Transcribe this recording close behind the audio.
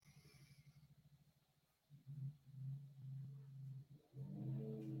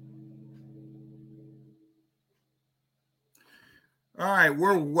All right,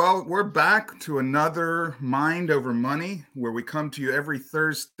 we're back to another Mind Over Money, where we come to you every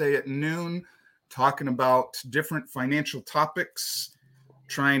Thursday at noon, talking about different financial topics,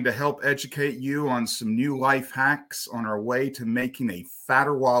 trying to help educate you on some new life hacks on our way to making a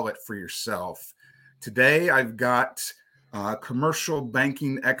fatter wallet for yourself. Today, I've got commercial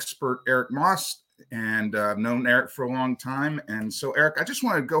banking expert Eric Maust, and I've known Eric for a long time. And so, Eric, I just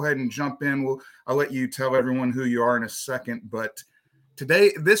want to go ahead and jump in. I'll let you tell everyone who you are in a second, but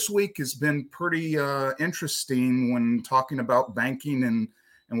this week has been pretty interesting when talking about banking and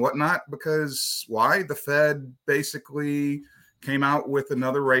whatnot, because why? The Fed basically came out with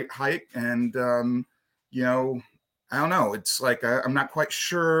another rate hike, and I don't know. It's like I'm not quite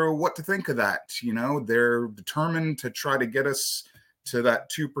sure what to think of that. They're determined to try to get us to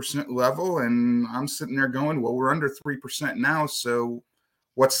that 2% level, and I'm sitting there going, well, we're under 3% now, so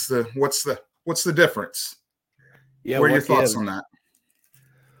what's the difference? Yeah, what are your thoughts on that?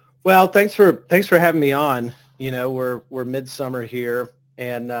 Well, thanks for having me on. We're midsummer here,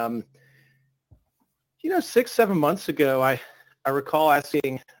 and 6-7 months ago, I recall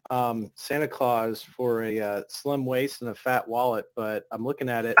asking Santa Claus for a slim waist and a fat wallet, but I'm looking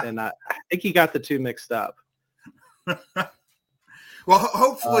at it and I think he got the two mixed up. Well,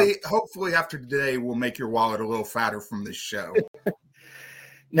 hopefully after today, we'll make your wallet a little fatter from this show.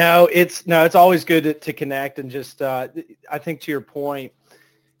 No, it's always good to connect, and just I think to your point,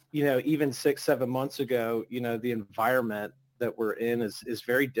 even 6-7 months ago, the environment that we're in is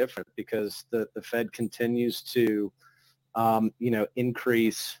very different, because the Fed continues to,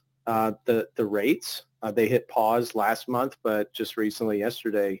 increase the rates. They hit pause last month, but just recently,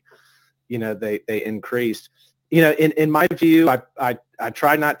 yesterday, they increased. In my view, I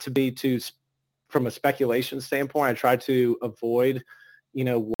try not to be too, from a speculation standpoint, I try to avoid,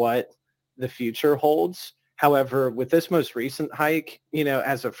 what the future holds. However, with this most recent hike,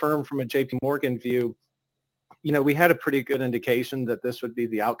 as a firm from a JP Morgan view, we had a pretty good indication that this would be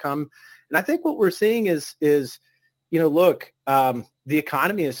the outcome. And I think what we're seeing is look, the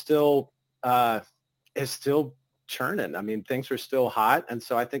economy is still churning. I mean, things are still hot. And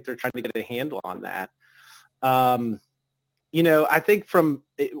so I think they're trying to get a handle on that. I think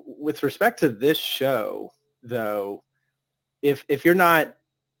with respect to this show, though, if you're not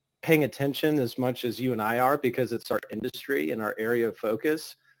paying attention as much as you and I are, because it's our industry and our area of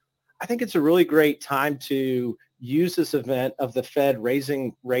focus, I think it's a really great time to use this event of the Fed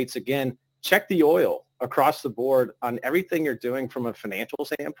raising rates again. Check the oil across the board on everything you're doing from a financial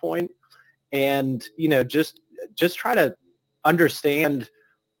standpoint, and just try to understand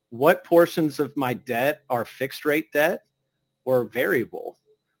what portions of my debt are fixed rate debt or variable,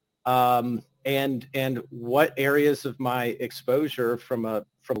 and what areas of my exposure from a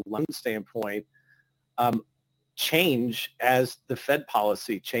loan standpoint change as the Fed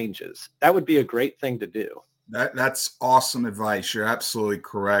policy changes. That would be a great thing to do. That's awesome advice. You're absolutely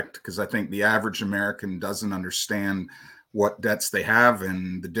correct, because I think the average American doesn't understand what debts they have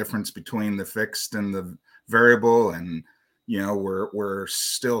and the difference between the fixed and the variable. And we're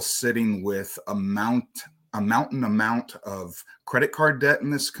still sitting with a mountain amount of credit card debt in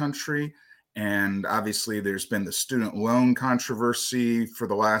this country. And obviously there's been the student loan controversy for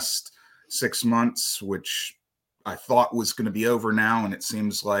the last 6 months, which I thought was going to be over now. And it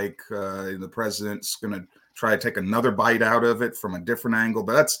seems like the president's going to try to take another bite out of it from a different angle.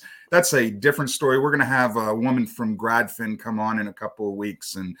 But that's a different story. We're going to have a woman from GradFin come on in a couple of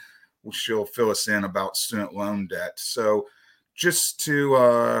weeks, and she'll fill us in about student loan debt. So just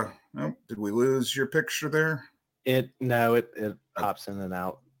to, did we lose your picture there? It pops in and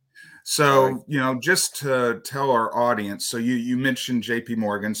out. So, just to tell our audience, so you mentioned JP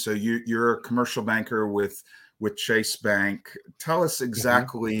Morgan. So you're a commercial banker with Chase Bank. Tell us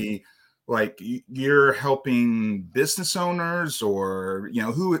exactly, like, you're helping business owners, or,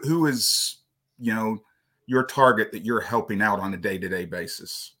 who is, your target that you're helping out on a day-to-day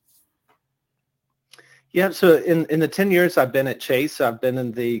basis? Yeah, so in the 10 years I've been at Chase, I've been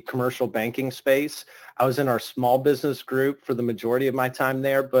in the commercial banking space. I was in our small business group for the majority of my time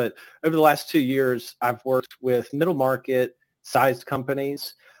there, but over the last 2 years, I've worked with middle market sized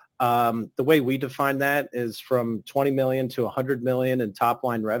companies. The way we define that is from 20 million to 100 million in top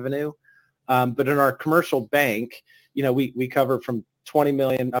line revenue. But in our commercial bank, we cover from 20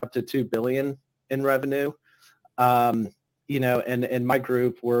 million up to 2 billion in revenue. And in my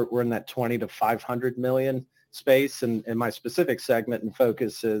group, we're in that 20 to 500 million space. And my specific segment and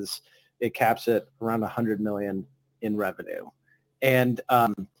focus is it caps at around 100 million in revenue. And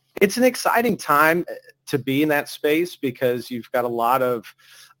it's an exciting time to be in that space, because you've got a lot of,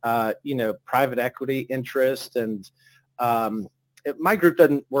 private equity interest and my group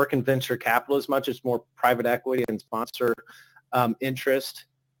doesn't work in venture capital as much. It's more private equity and sponsor interest.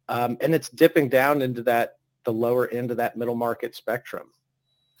 And it's dipping down into the lower end of that middle market spectrum.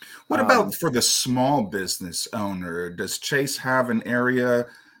 What about for the small business owner? Does Chase have an area,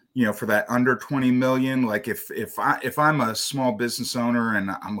 for that under 20 million? Like if I'm a small business owner and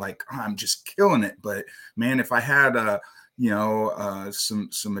I'm like, oh, I'm just killing it, but man, if I had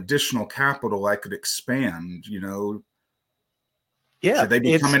some additional capital, I could expand. Yeah, Should they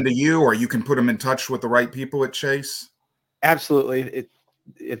be coming to you, or you can put them in touch with the right people at Chase? Absolutely.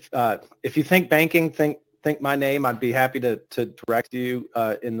 If you think banking, think my name. I'd be happy to direct you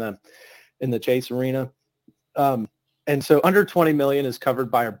in the Chase arena. And so under 20 million is covered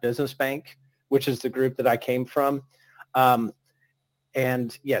by our business bank, which is the group that I came from.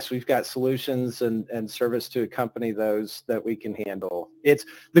 And yes, we've got solutions and service to accompany those that we can handle. It's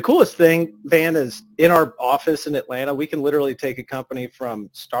the coolest thing, Van, is in our office in Atlanta, we can literally take a company from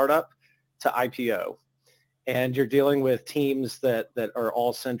startup to IPO. And you're dealing with teams that are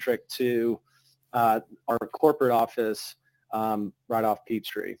all centric to our corporate office right off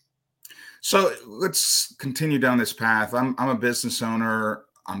Peachtree. So let's continue down this path. I'm a business owner.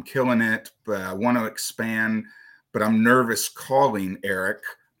 I'm killing it, but I want to expand. But I'm nervous calling Eric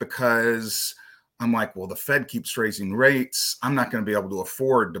because I'm like, well, the Fed keeps raising rates. I'm not going to be able to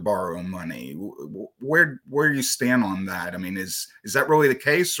afford to borrow money. Where do you stand on that? I mean, is that really the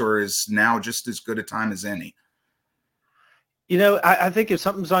case, or is now just as good a time as any? I think if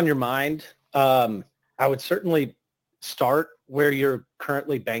something's on your mind, I would certainly start where you're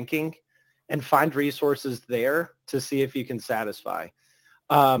currently banking and find resources there to see if you can satisfy.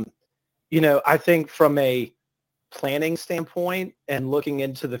 I think from a planning standpoint and looking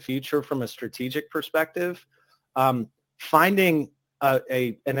into the future from a strategic perspective, finding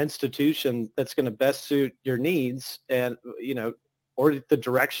an institution that's going to best suit your needs and, or the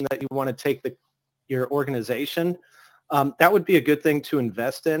direction that you want to take your organization, that would be a good thing to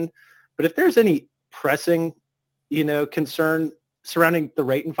invest in. But if there's any pressing, concern surrounding the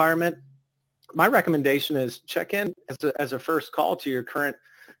rate environment, my recommendation is check in as a first call to your current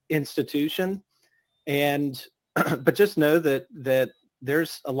institution. But just know that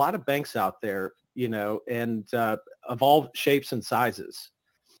there's a lot of banks out there, and of all shapes and sizes.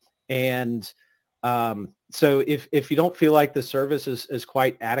 And so if you don't feel like the service is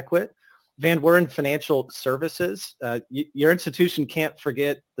quite adequate, Van, we're in financial services. Your institution can't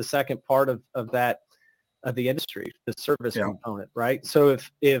forget the second part of that, of the industry, the service component, right? So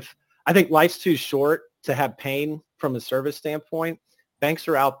if I think life's too short to have pain from a service standpoint, banks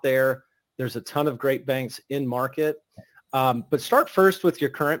are out there. There's a ton of great banks in market, but start first with your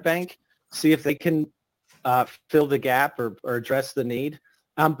current bank. See if they can fill the gap or address the need.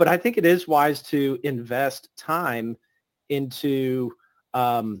 But I think it is wise to invest time into,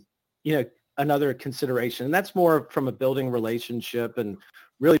 another consideration. And that's more from a building relationship and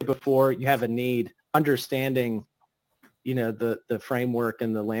really before you have a need, understanding, the framework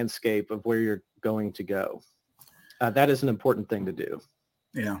and the landscape of where you're going to go. That is an important thing to do.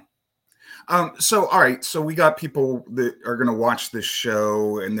 Yeah. So, all right. So we got people that are going to watch this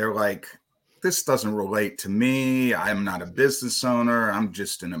show and they're like, this doesn't relate to me. I'm not a business owner. I'm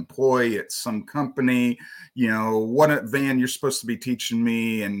just an employee at some company. What, Van, you're supposed to be teaching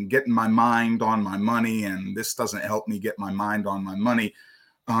me and getting my mind on my money. And this doesn't help me get my mind on my money.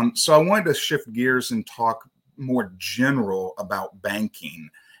 So I wanted to shift gears and talk more general about banking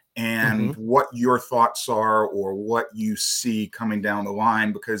and what your thoughts are or what you see coming down the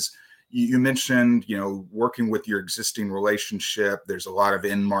line, because you mentioned, working with your existing relationship. There's a lot of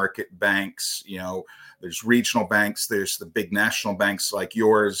in-market banks, there's regional banks, there's the big national banks like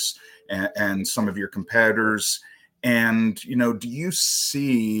yours and some of your competitors. And, do you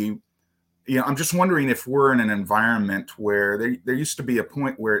see, I'm just wondering if we're in an environment where there used to be a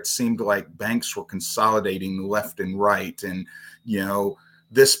point where it seemed like banks were consolidating left and right. And,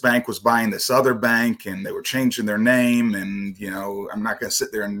 this bank was buying this other bank and they were changing their name. And, I'm not going to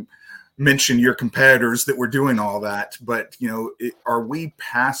sit there and mention your competitors that were doing all that, but are we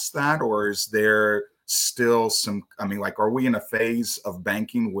past that, or is there still some, are we in a phase of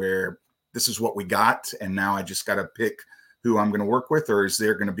banking where this is what we got and now I just got to pick who I'm going to work with, or is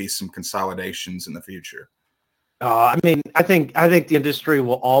there going to be some consolidations in the future? I think the industry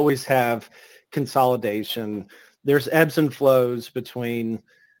will always have consolidation. There's ebbs and flows between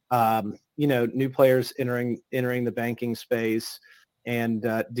new players entering the banking space and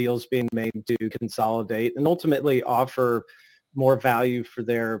deals being made to consolidate and ultimately offer more value for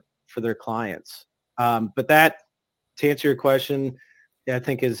their clients. But that, to answer your question, I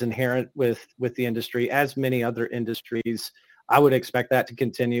think is inherent with the industry, as many other industries. I would expect that to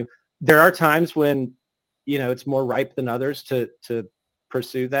continue. There are times when, it's more ripe than others to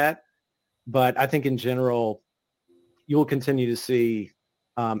pursue that. But I think in general, you will continue to see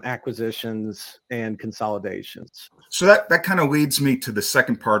acquisitions and consolidations. So that kind of leads me to the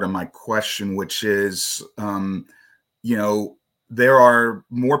second part of my question, which is, there are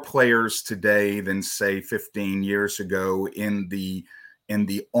more players today than say 15 years ago in the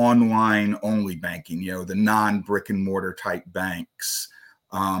online only banking, the non brick and mortar type banks.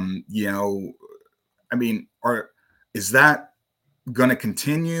 I mean, is that going to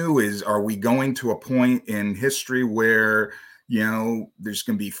continue? Are we going to a point in history where there's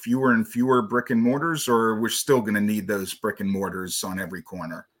going to be fewer and fewer brick and mortars, or we're still going to need those brick and mortars on every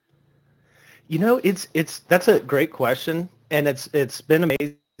corner? That's a great question, and it's been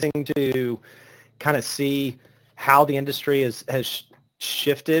amazing to kind of see how the industry has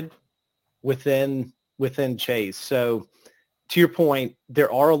shifted within Chase. So to your point,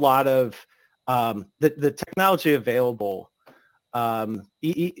 there are a lot of the technology available.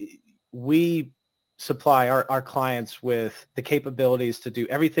 We supply our clients with the capabilities to do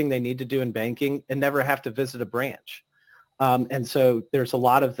everything they need to do in banking and never have to visit a branch. And so there's a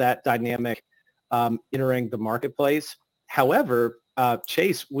lot of that dynamic entering the marketplace. However,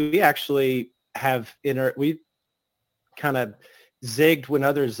 Chase, we actually we kind of zigged when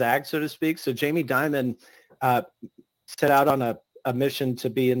others zagged, so to speak. So Jamie Dimon set out on a mission to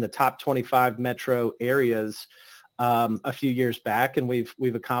be in the top 25 metro areas a few years back, and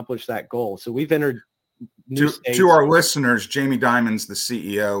we've accomplished that goal. So we've entered new states. To our listeners, Jamie Dimon's the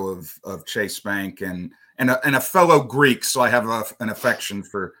CEO of Chase Bank and a fellow Greek, so I have an affection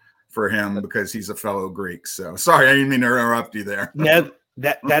for him because he's a fellow Greek. So sorry, I didn't mean to interrupt you there. No,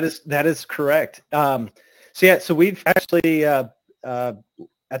 that is correct. So we've actually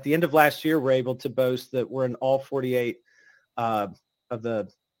at the end of last year, we're able to boast that we're in all 48 of the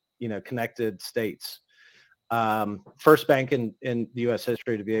connected states. First bank in the U.S.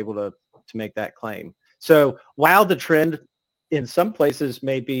 history to be able to make that claim. So while the trend in some places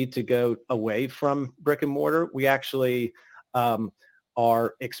may be to go away from brick and mortar, we actually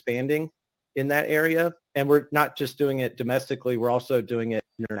are expanding in that area. And we're not just doing it domestically, we're also doing it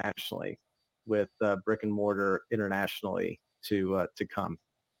internationally with brick and mortar internationally to come.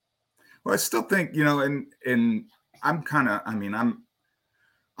 Well, I still think, and I'm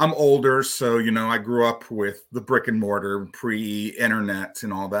older, so I grew up with the brick and mortar pre-internet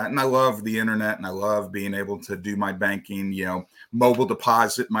and all that, and I love the internet and I love being able to do my banking, mobile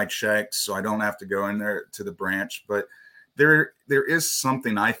deposit my checks, so I don't have to go in there to the branch. But there is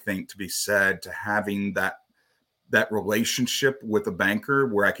something, I think, to be said to having that relationship with a banker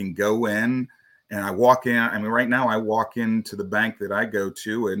where I can go in and I walk in. I mean, right now I walk into the bank that I go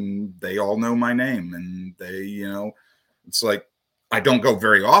to and they all know my name, and they, it's like, I don't go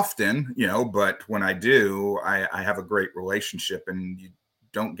very often, but when I do, I have a great relationship, and you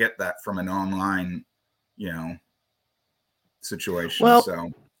don't get that from an online, situation. Well,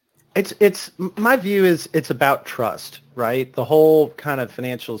 so it's my view is it's about trust, right? The whole kind of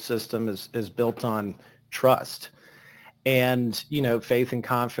financial system is built on trust and, faith and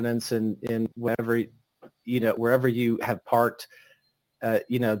confidence in wherever you have parked,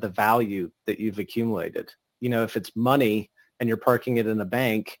 the value that you've accumulated. If it's money and you're parking it in a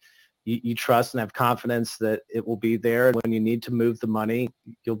bank, you trust and have confidence that it will be there. And when you need to move the money,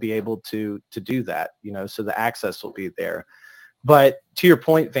 you'll be able to do that, so the access will be there. But to your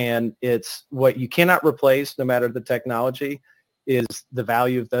point, Van, it's what you cannot replace, no matter the technology, is the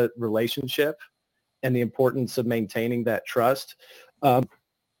value of the relationship and the importance of maintaining that trust.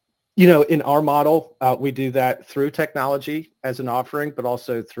 In our model, we do that through technology as an offering, but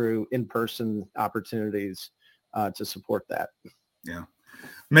also through in-person opportunities to support that. Yeah.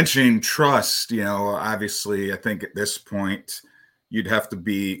 Mentioning trust, obviously, I think at this point, you'd have to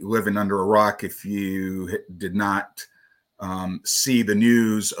be living under a rock if you did not see the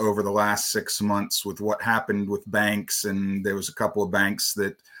news over the last 6 months with what happened with banks. And there was a couple of banks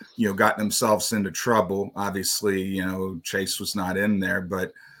that, got themselves into trouble. Obviously, Chase was not in there,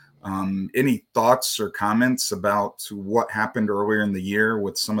 but any thoughts or comments about what happened earlier in the year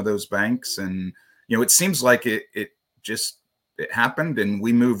with some of those banks? And, it seems like it happened and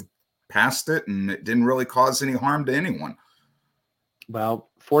we moved past it and it didn't really cause any harm to anyone. Well,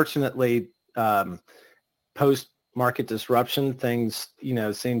 fortunately, post market disruption, things,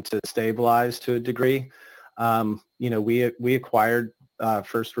 seem to stabilize to a degree. We acquired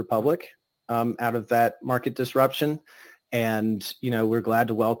First Republic out of that market disruption. And, we're glad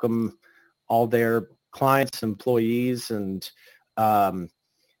to welcome all their clients, employees, and,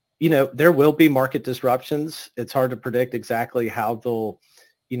 there will be market disruptions. It's hard to predict exactly how they'll,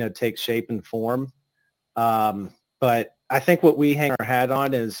 take shape and form. But I think what we hang our hat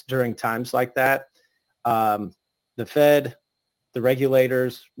on is during times like that, the Fed, the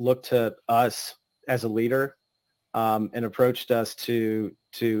regulators look to us as a leader and approached us to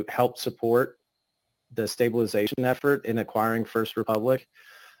help support the stabilization effort in acquiring First Republic.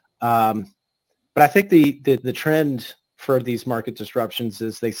 But I think the trend for these market disruptions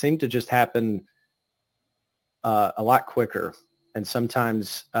is they seem to just happen a lot quicker. And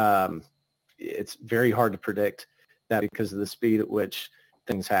sometimes it's very hard to predict that because of the speed at which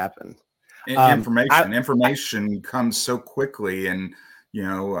things happen. Information comes so quickly, and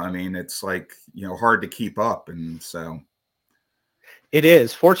it's like hard to keep up, and so it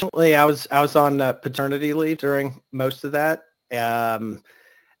is. Fortunately, I was on paternity leave during most of that,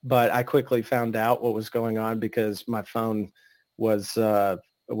 but I quickly found out what was going on because my phone was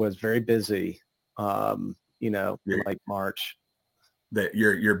very busy. In like March. That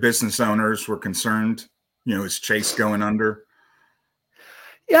your business owners were concerned. Is Chase going under?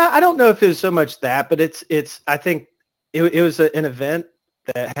 Yeah, I don't know if it was so much that, but it's. I think it was an event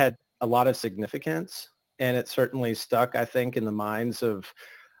that had a lot of significance, and it certainly stuck, I think, in the minds of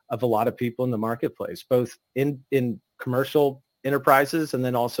a lot of people in the marketplace, both in commercial enterprises and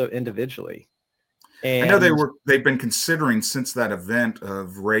then also individually. And I know they've been considering since that event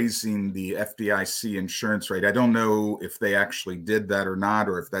of raising the FDIC insurance rate. I don't know if they actually did that or not,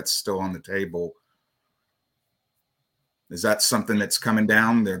 or if that's still on the table. Is that something that's coming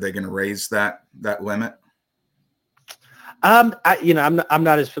down? Are they going to raise that limit? I'm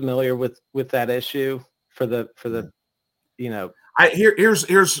not as familiar with that issue for the.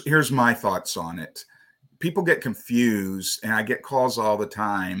 Here's my thoughts on it. People get confused, and I get calls all the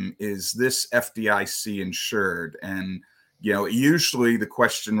time. Is this FDIC insured? And usually the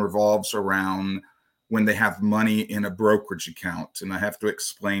question revolves around when they have money in a brokerage account, and I have to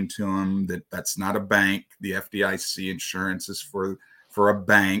explain to them that that's not a bank. The FDIC insurance is for a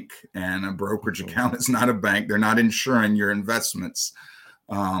bank, and a brokerage account is not a bank. They're not insuring your investments,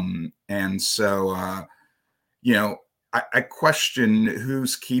 and so I question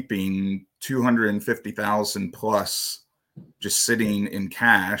who's keeping 250,000 plus just sitting in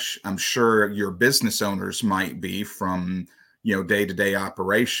cash. I'm sure your business owners might be from day-to-day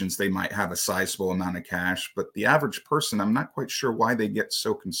operations. They might have a sizable amount of cash, but the average person, I'm not quite sure why they get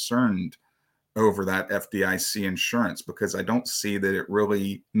so concerned over that FDIC insurance, because I don't see that it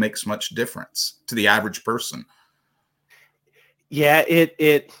really makes much difference to the average person. Yeah,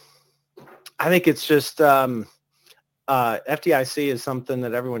 I think it's just FDIC is something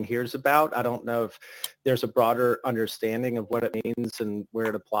that everyone hears about. I don't know if there's a broader understanding of what it means and where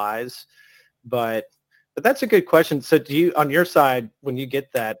it applies, but that's a good question. So do you, on your side, when you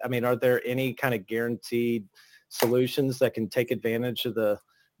get that, I mean, are there any kind of guaranteed solutions that can take advantage of the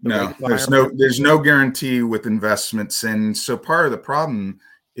no, there's no guarantee with investments. And so part of the problem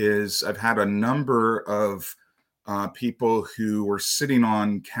is I've had a number of people who were sitting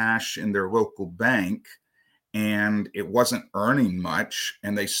on cash in their local bank, and it wasn't earning much.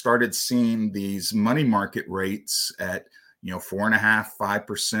 And they started seeing these money market rates at 4.5%,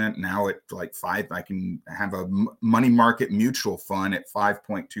 5%. Now at like 5%, I can have a money market mutual fund at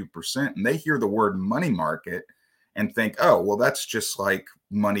 5.2%. And they hear the word money market and think, oh, well, that's just like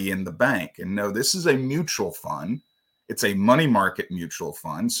money in the bank. And no, this is a mutual fund. It's a money market mutual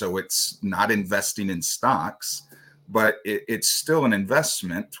fund. So it's not investing in stocks, but it's still an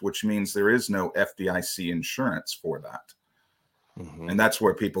investment, which means there is no FDIC insurance for that. Mm-hmm. And that's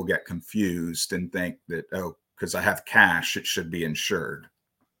where people get confused and think that, oh, because I have cash, it should be insured.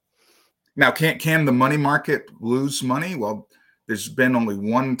 Now, can the money market lose money? Well, there's been only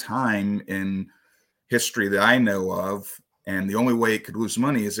one time in history that I know of, and the only way it could lose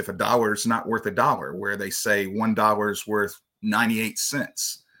money is if a dollar is not worth a dollar, where they say $1 is worth 98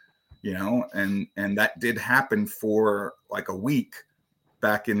 cents, and that did happen for like a week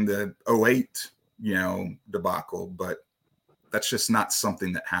back in the 08, debacle, but that's just not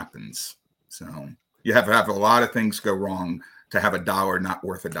something that happens. So you have to have a lot of things go wrong to have a dollar not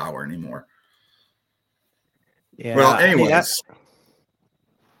worth a dollar anymore. Yeah. Well, anyways,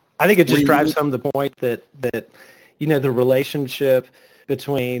 I think it just drives home the point that the relationship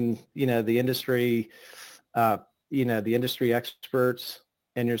between the industry, the industry experts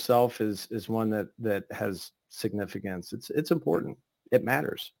and yourself is one that has significance. It's important. It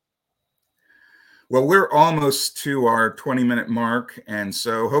matters. Well, we're almost to our 20-minute mark, and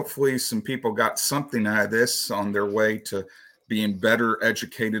so hopefully some people got something out of this on their way to being better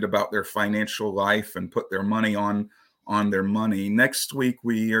educated about their financial life and put their money on on their money. Next week,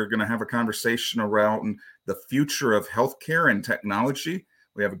 we are going to have a conversation around the future of healthcare and technology.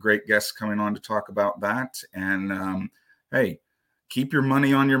 We have a great guest coming on to talk about that. And hey, keep your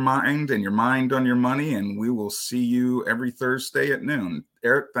money on your mind and your mind on your money, and we will see you every Thursday at noon.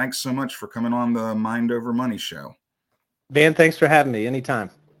 Eric, thanks so much for coming on the Mind Over Money show. Van, thanks for having me. Anytime.